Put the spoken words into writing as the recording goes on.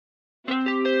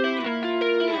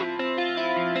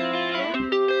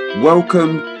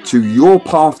Welcome to Your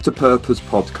Path to Purpose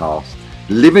podcast,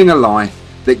 living a life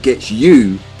that gets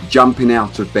you jumping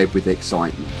out of bed with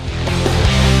excitement.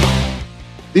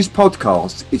 This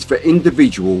podcast is for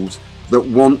individuals that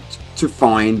want to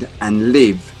find and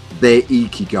live their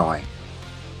Ikigai.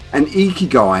 And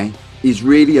Ikigai is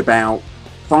really about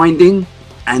finding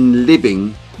and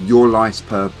living your life's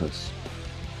purpose.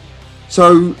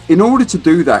 So in order to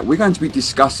do that, we're going to be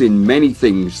discussing many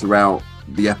things throughout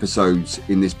the episodes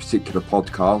in this particular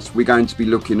podcast. We're going to be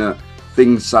looking at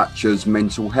things such as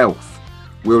mental health.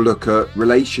 We'll look at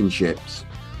relationships.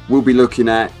 We'll be looking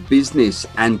at business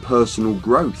and personal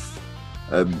growth,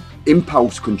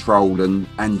 impulse control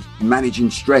and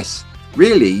managing stress.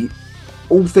 Really,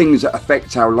 all things that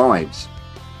affect our lives,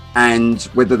 and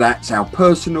whether that's our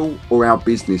personal or our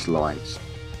business lives.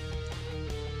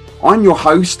 I'm your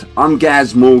host, I'm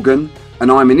Gaz Morgan,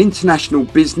 and I'm an international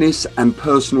business and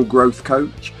personal growth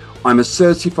coach. I'm a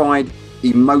certified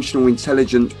emotional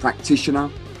intelligence practitioner.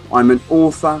 I'm an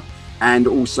author and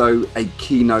also a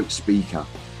keynote speaker.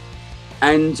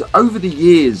 And over the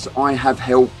years, I have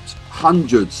helped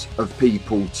hundreds of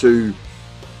people to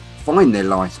find their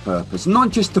life's purpose,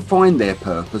 not just to find their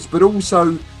purpose, but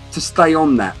also to stay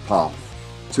on that path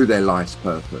to their life's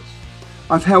purpose.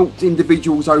 I've helped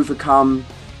individuals overcome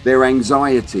their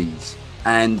anxieties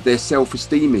and their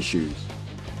self-esteem issues.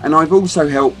 And I've also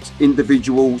helped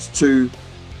individuals to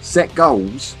set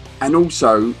goals and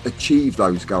also achieve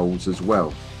those goals as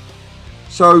well.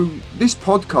 So this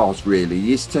podcast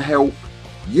really is to help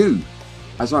you,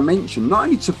 as I mentioned, not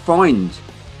only to find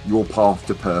your path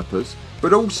to purpose,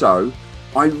 but also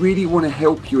I really want to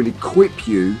help you and equip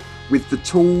you with the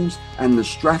tools and the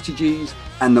strategies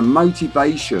and the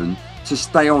motivation to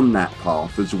stay on that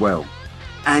path as well.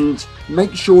 And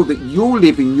make sure that you're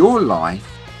living your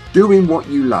life, doing what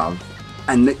you love,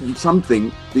 and that it's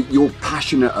something that you're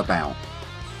passionate about.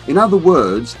 In other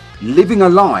words, living a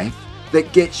life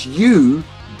that gets you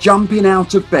jumping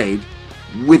out of bed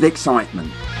with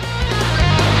excitement.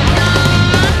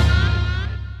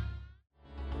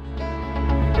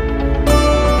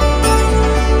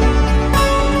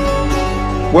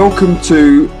 Welcome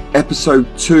to episode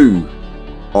 2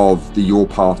 of the Your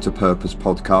Path to Purpose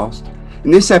podcast. In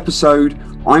this episode,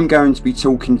 I'm going to be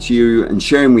talking to you and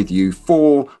sharing with you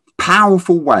 4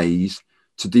 powerful ways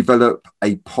to develop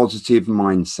a positive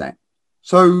mindset.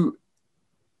 So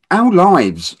our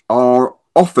lives are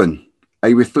often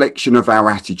a reflection of our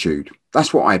attitude.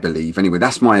 That's what I believe. Anyway,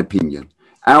 that's my opinion.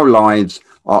 Our lives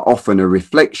are often a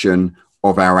reflection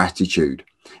of our attitude.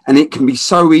 And it can be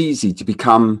so easy to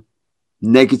become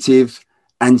negative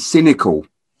and cynical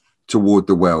toward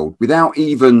the world without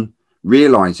even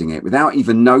realizing it, without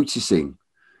even noticing.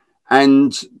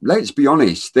 And let's be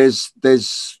honest, there's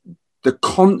the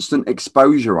constant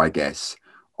exposure, I guess,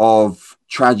 of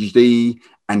tragedy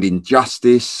and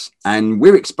injustice, and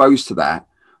we're exposed to that,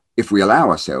 if we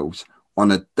allow ourselves, on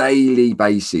a daily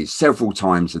basis, several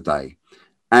times a day.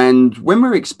 And when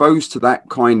we're exposed to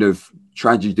that kind of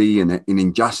tragedy and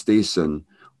injustice and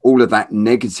all of that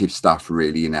negative stuff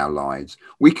really in our lives,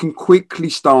 we can quickly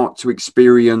start to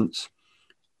experience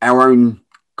our own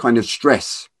kind of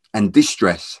stress and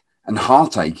distress and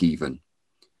heartache even.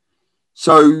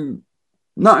 So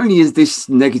not only is this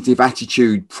negative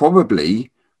attitude probably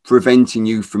preventing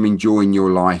you from enjoying your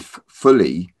life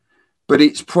fully, but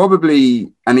it's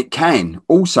probably, and it can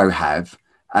also have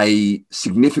a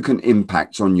significant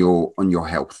impact on your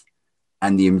health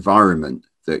and the environment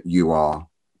that you are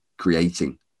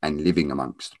creating and living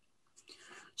amongst.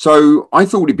 So I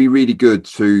thought it'd be really good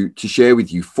to share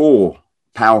with you 4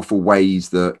 powerful ways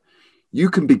that you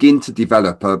can begin to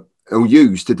develop or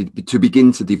use to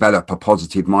begin to develop a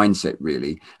positive mindset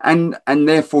really, and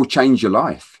therefore change your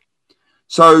life.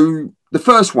 So the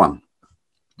first one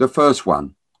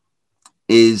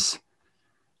is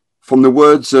from the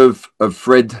words of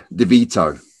Fred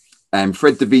DeVito. And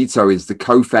Fred DeVito is the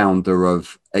co-founder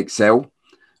of Excel,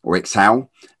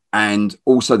 and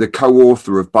also the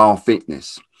co-author of Bar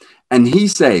Fitness. And he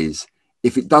says,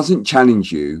 if it doesn't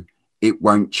challenge you, it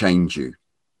won't change you.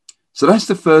 So that's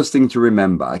the first thing to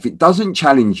remember. If it doesn't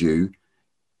challenge you,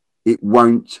 it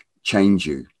won't change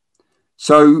you.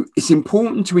 So it's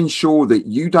important to ensure that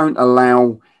you don't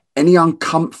allow any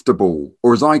uncomfortable,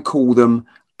 or as I call them,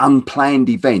 unplanned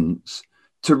events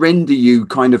to render you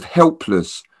kind of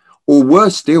helpless, or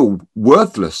worse still,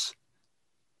 worthless.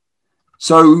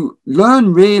 So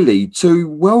learn really to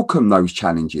welcome those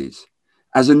challenges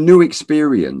as a new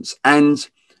experience and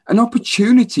an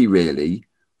opportunity really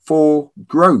for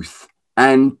growth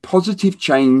and positive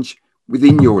change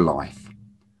within your life.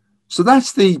 So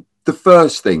that's the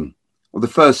first thing, or the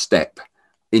first step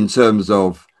in terms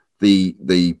of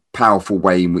the powerful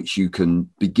way in which you can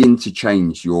begin to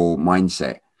change your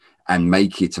mindset and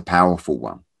make it a powerful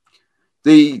one.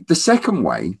 The second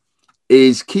way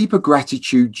is keep a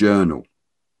gratitude journal.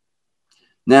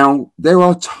 Now, there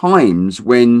are times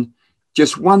when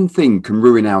just one thing can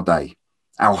ruin our day,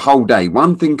 our whole day.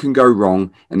 One thing can go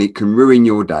wrong and it can ruin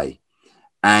your day.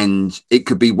 And it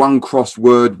could be one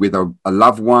crossword with a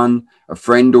loved one, a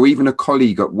friend, or even a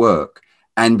colleague at work.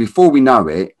 And before we know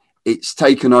it, it's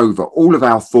taken over all of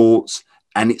our thoughts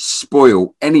and it's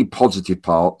spoiled any positive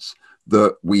parts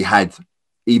that we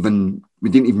didn't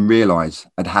even realize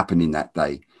had happened in that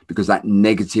day, because that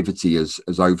negativity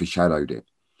has overshadowed it.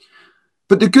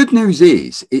 But the good news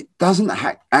is it doesn't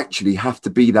actually have to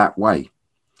be that way.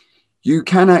 You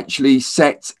can actually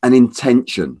set an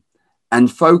intention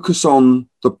and focus on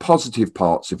the positive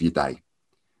parts of your day.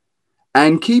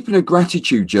 And keeping a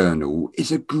gratitude journal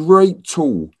is a great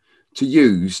tool to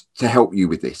use to help you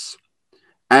with this.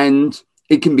 And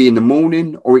it can be in the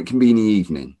morning or it can be in the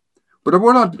evening. But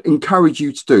what I'd encourage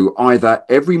you to do, either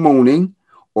every morning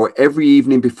or every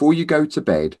evening before you go to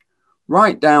bed,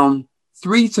 write down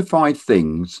 3 to 5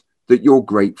 things that you're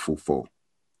grateful for.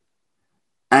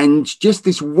 And just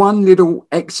this one little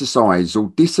exercise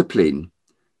or discipline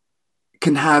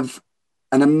can have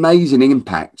an amazing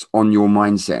impact on your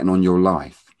mindset and on your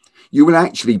life. You will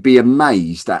actually be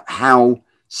amazed at how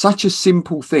such a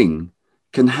simple thing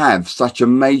can have such a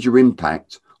major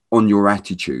impact on your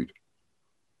attitude.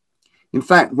 In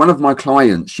fact, one of my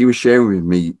clients, she was sharing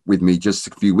with me just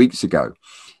a few weeks ago,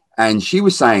 and she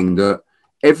was saying that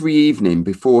every evening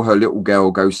before her little girl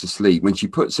goes to sleep, when she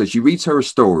reads her a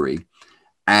story,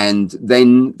 and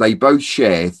then they both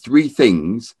share 3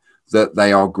 things that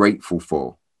they are grateful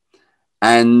for.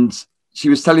 And she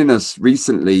was telling us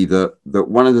recently that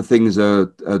one of the things her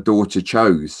daughter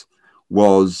chose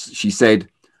was, she said,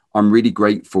 "I'm really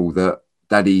grateful that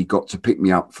Daddy got to pick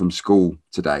me up from school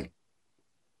today."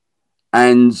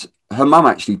 And her mum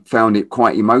actually found it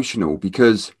quite emotional,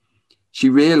 because she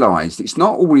realized it's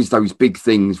not always those big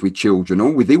things with children,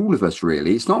 or with all of us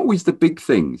really. It's not always the big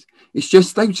things. It's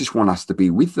just they just want us to be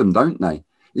with them, don't they?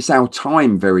 It's our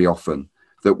time very often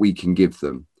that we can give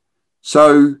them.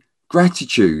 So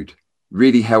gratitude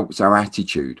really helps our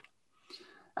attitude.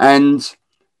 And,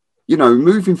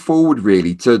 moving forward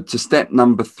really to step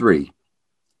number 3.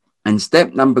 And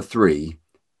step number 3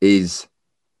 is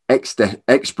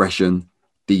expression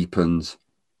deepens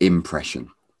impression.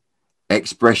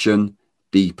 Expression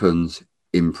deepens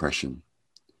impression.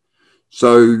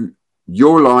 So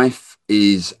your life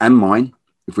is, and mine,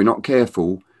 if we're not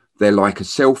careful, they're like a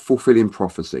self-fulfilling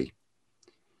prophecy.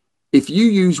 If you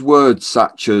use words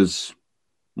such as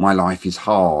 "my life is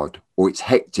hard," or "it's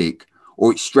hectic,"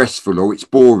 or "it's stressful," or "it's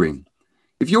boring,"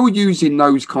 if you're using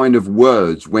those kind of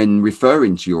words when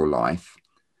referring to your life,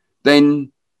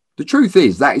 then the truth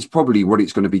is that is probably what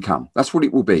it's going to become. That's what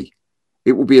it will be.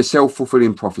 It will be a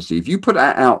self-fulfilling prophecy. If you put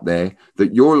that out there,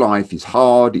 that your life is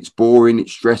hard, it's boring,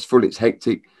 it's stressful, it's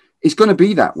hectic, it's going to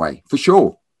be that way for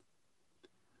sure.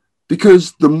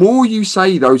 Because the more you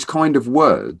say those kind of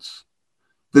words,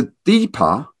 the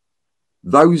deeper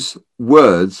those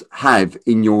words have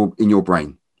in your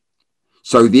brain.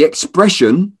 So the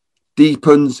expression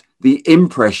deepens the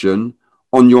impression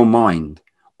on your mind,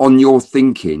 on your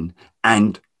thinking,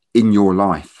 and in your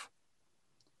life.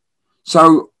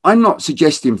 So I'm not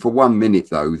suggesting for 1 minute,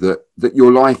 though, that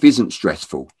your life isn't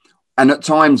stressful. And at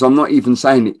times, I'm not even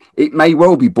saying it may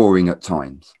well be boring at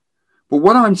times. But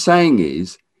what I'm saying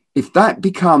is, if that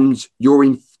becomes your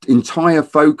entire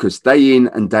focus day in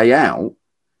and day out,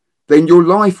 then your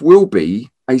life will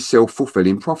be a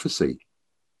self-fulfilling prophecy.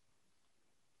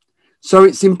 So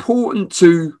it's important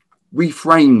to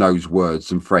reframe those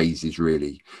words and phrases,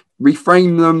 really.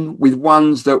 Reframe them with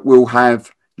ones that will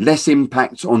have less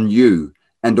impact on you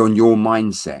and on your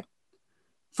mindset.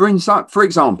 For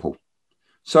example,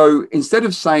 so instead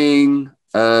of saying,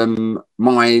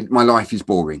 my life is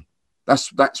boring,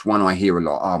 that's one I hear a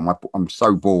lot. Oh, I'm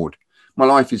so bored. My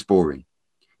life is boring.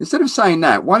 Instead of saying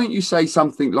that, why don't you say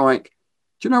something like,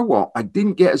 "Do you know what? I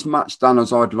didn't get as much done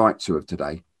as I'd like to have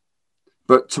today.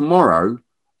 But tomorrow,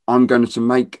 I'm going to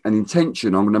make an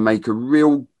intention. I'm going to make a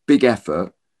real big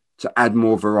effort to add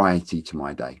more variety to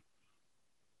my day."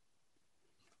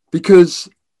 Because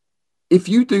if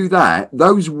you do that,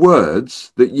 those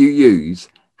words that you use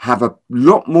have a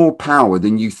lot more power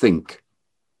than you think.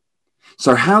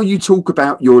 So how you talk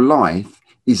about your life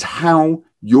is how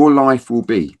your life will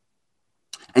be.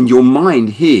 And your mind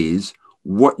hears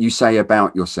what you say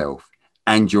about yourself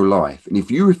and your life. And if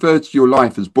you refer to your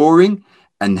life as boring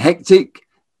and hectic,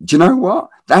 do you know what?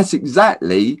 That's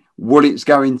exactly what it's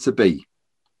going to be.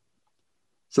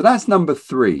 So that's number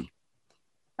 3.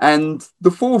 And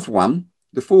the fourth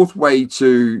way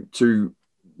to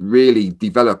really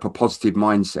develop a positive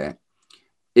mindset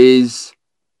is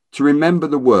to remember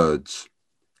the words,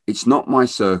 "It's not my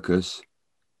circus,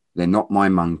 they're not my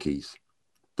monkeys."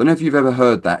 Don't know if you've ever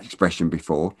heard that expression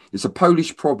before. It's a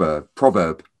Polish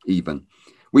proverb even,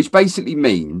 which basically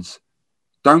means,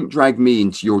 don't drag me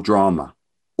into your drama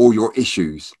or your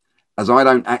issues, as I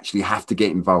don't actually have to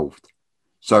get involved.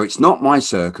 So it's not my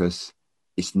circus,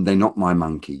 they're not my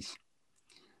monkeys.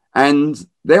 And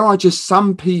there are just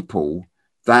some people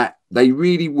that they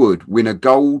really would win a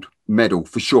gold medal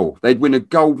for sure. They'd win a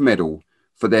gold medal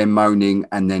for their moaning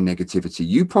and their negativity.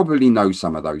 You probably know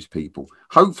some of those people.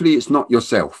 Hopefully it's not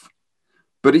yourself,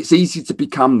 but it's easy to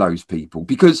become those people,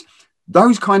 because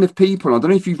those kind of people, I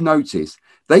don't know if you've noticed,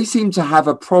 they seem to have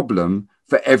a problem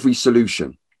for every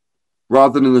solution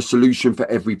rather than a solution for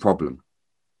every problem.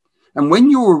 And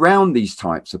when you're around these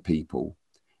types of people,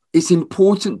 it's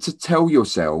important to tell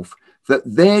yourself that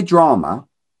their drama,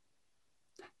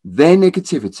 their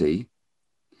negativity,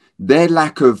 their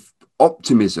lack of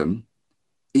optimism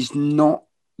is not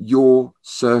your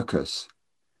circus.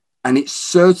 And it's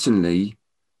certainly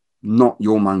not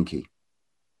your monkey.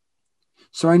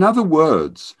 So in other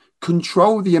words,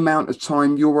 control the amount of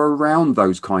time you're around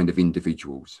those kind of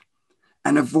individuals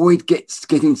and avoid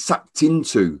getting sucked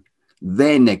into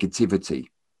their negativity.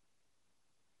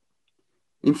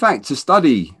 In fact, a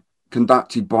study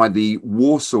conducted by the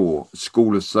Warsaw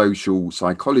School of Social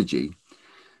Psychology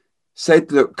said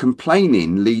that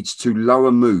complaining leads to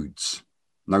lower moods.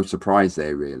 No surprise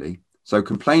there, really. So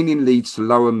complaining leads to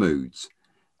lower moods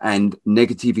and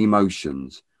negative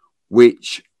emotions,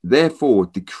 which therefore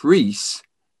decrease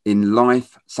in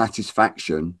life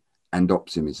satisfaction and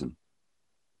optimism.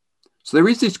 So there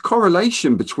is this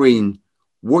correlation between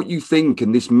what you think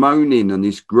and this moaning and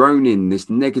this groaning, this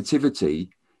negativity,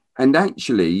 and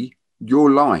actually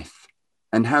your life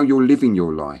and how you're living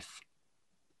your life.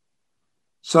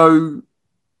 So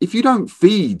if you don't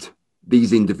feed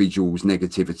these individuals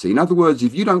negativity, in other words,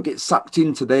 if you don't get sucked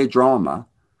into their drama,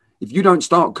 if you don't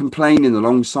start complaining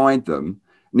alongside them,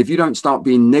 and if you don't start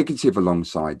being negative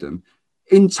alongside them,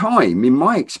 in time, in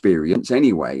my experience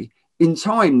anyway, in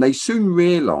time, they soon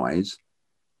realize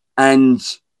and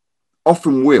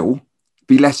often will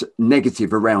be less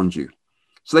negative around you.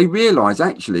 So they realize,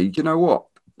 actually, do you know what?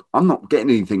 I'm not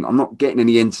getting anything. I'm not getting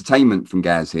any entertainment from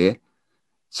Gaz here.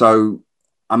 So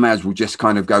I may as well just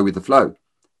kind of go with the flow.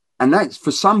 And that's,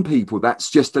 for some people,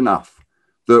 that's just enough.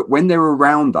 That when they're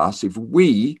around us, if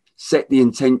we set the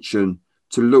intention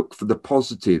to look for the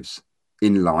positives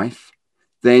in life,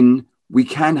 then we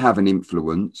can have an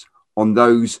influence on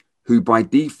those who by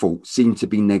default seem to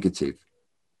be negative.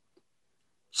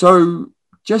 So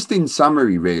just in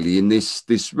summary, really, in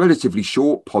this relatively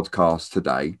short podcast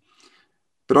today,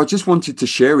 but I just wanted to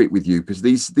share it with you because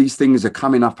these things are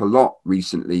coming up a lot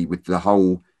recently with the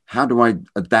whole, how do I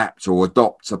adapt or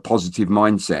adopt a positive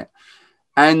mindset?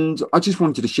 And I just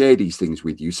wanted to share these things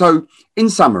with you. So in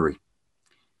summary,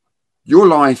 your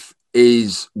life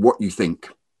is what you think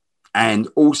and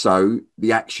also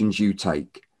the actions you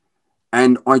take.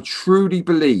 And I truly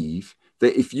believe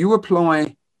that if you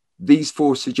apply these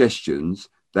 4 suggestions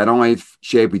that I've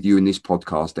shared with you in this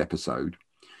podcast episode,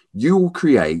 you will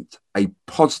create a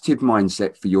positive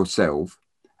mindset for yourself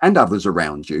and others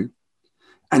around you.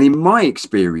 And in my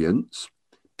experience,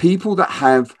 people that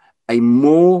have a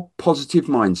more positive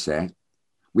mindset,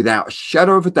 without a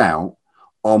shadow of a doubt,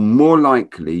 are more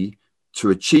likely to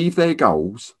achieve their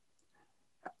goals,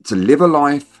 to live a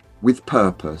life with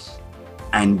purpose,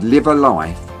 and live a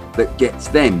life that gets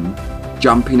them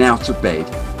jumping out of bed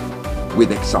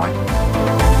with excitement.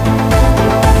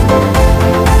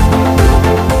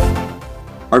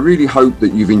 I really hope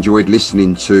that you've enjoyed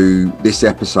listening to this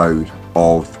episode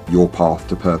of Your Path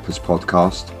to Purpose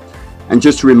podcast. And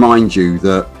just to remind you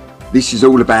that this is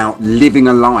all about living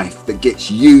a life that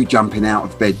gets you jumping out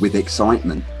of bed with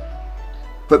excitement.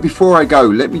 But before I go,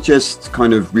 let me just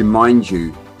kind of remind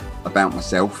you about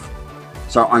myself.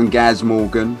 So I'm Gaz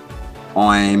Morgan.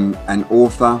 I'm an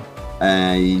author,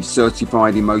 a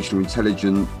certified emotional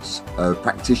intelligence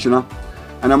practitioner,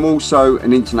 and I'm also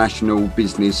an international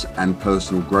business and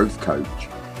personal growth coach.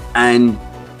 And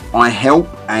I help,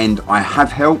 and I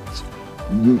have helped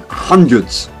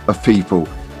hundreds of people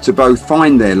to both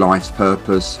find their life's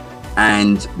purpose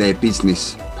and their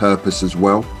business purpose as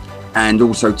well, and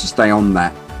also to stay on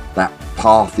that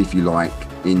path, if you like,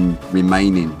 in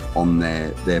remaining on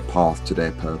their path to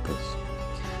their purpose.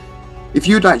 If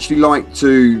you'd actually like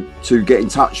to get in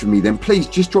touch with me, then please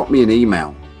just drop me an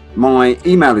email. My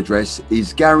email address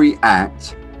is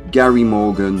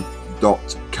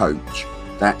gary@garymorgan.coach.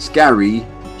 That's Gary,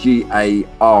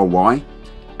 Gary,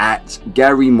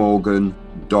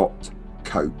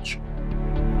 @garymorgan.coach.